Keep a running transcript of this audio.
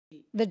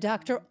The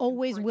doctor,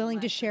 always willing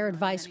to share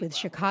advice with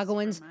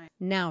Chicagoans,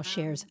 now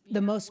shares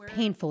the most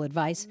painful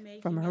advice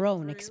from her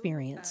own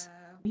experience.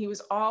 He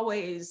was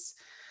always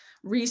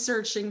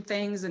researching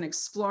things and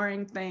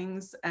exploring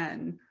things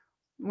and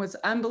was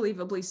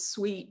unbelievably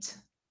sweet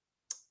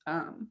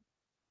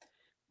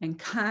and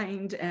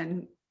kind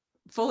and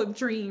full of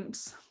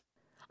dreams.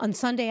 On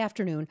Sunday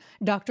afternoon,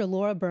 Dr.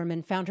 Laura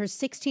Berman found her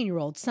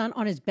 16-year-old son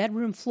on his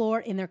bedroom floor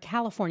in their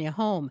California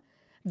home.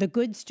 The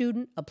good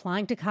student,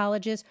 applying to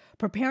colleges,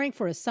 preparing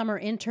for a summer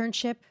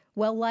internship,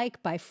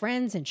 well-liked by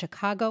friends in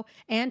Chicago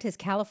and his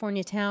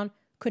California town,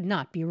 could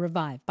not be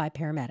revived by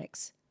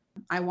paramedics.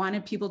 I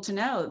wanted people to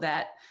know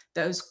that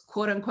those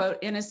quote-unquote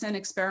innocent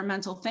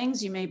experimental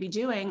things you may be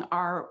doing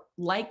are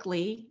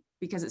likely,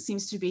 because it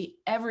seems to be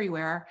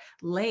everywhere,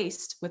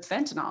 laced with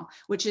fentanyl,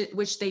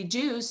 which they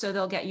do so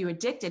they'll get you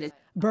addicted.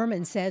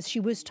 Berman says she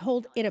was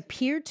told it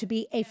appeared to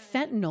be a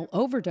fentanyl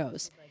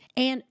overdose,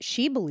 and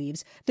she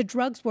believes the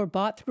drugs were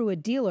bought through a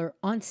dealer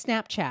on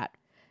Snapchat.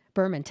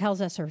 Berman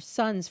tells us her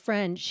son's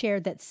friend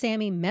shared that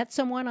Sammy met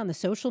someone on the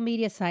social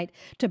media site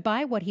to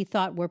buy what he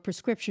thought were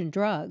prescription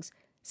drugs.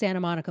 Santa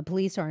Monica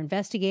police are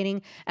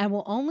investigating and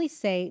will only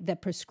say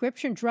that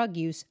prescription drug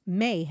use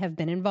may have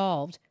been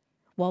involved.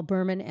 While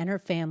Berman and her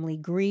family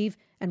grieve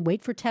and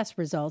wait for test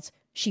results,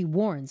 she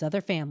warns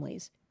other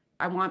families.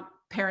 I want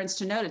parents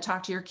to know to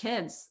talk to your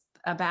kids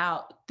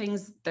about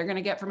things they're going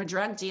to get from a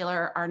drug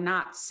dealer are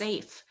not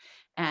safe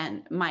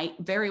and might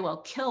very well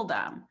kill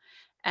them.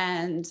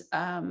 And,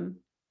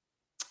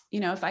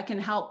 if I can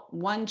help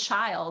one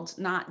child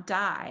not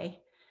die,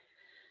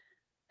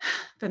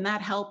 then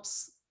that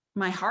helps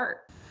my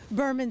heart.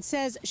 Berman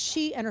says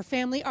she and her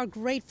family are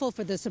grateful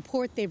for the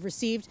support they've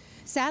received.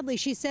 Sadly,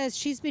 she says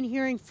she's been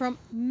hearing from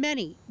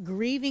many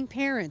grieving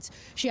parents.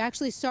 She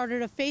actually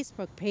started a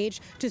Facebook page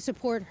to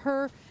support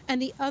her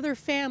and the other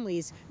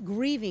families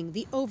grieving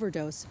the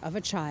overdose of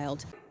a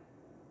child.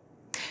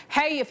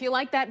 Hey, if you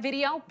like that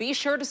video, be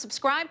sure to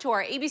subscribe to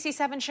our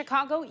ABC7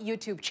 Chicago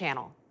YouTube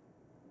channel.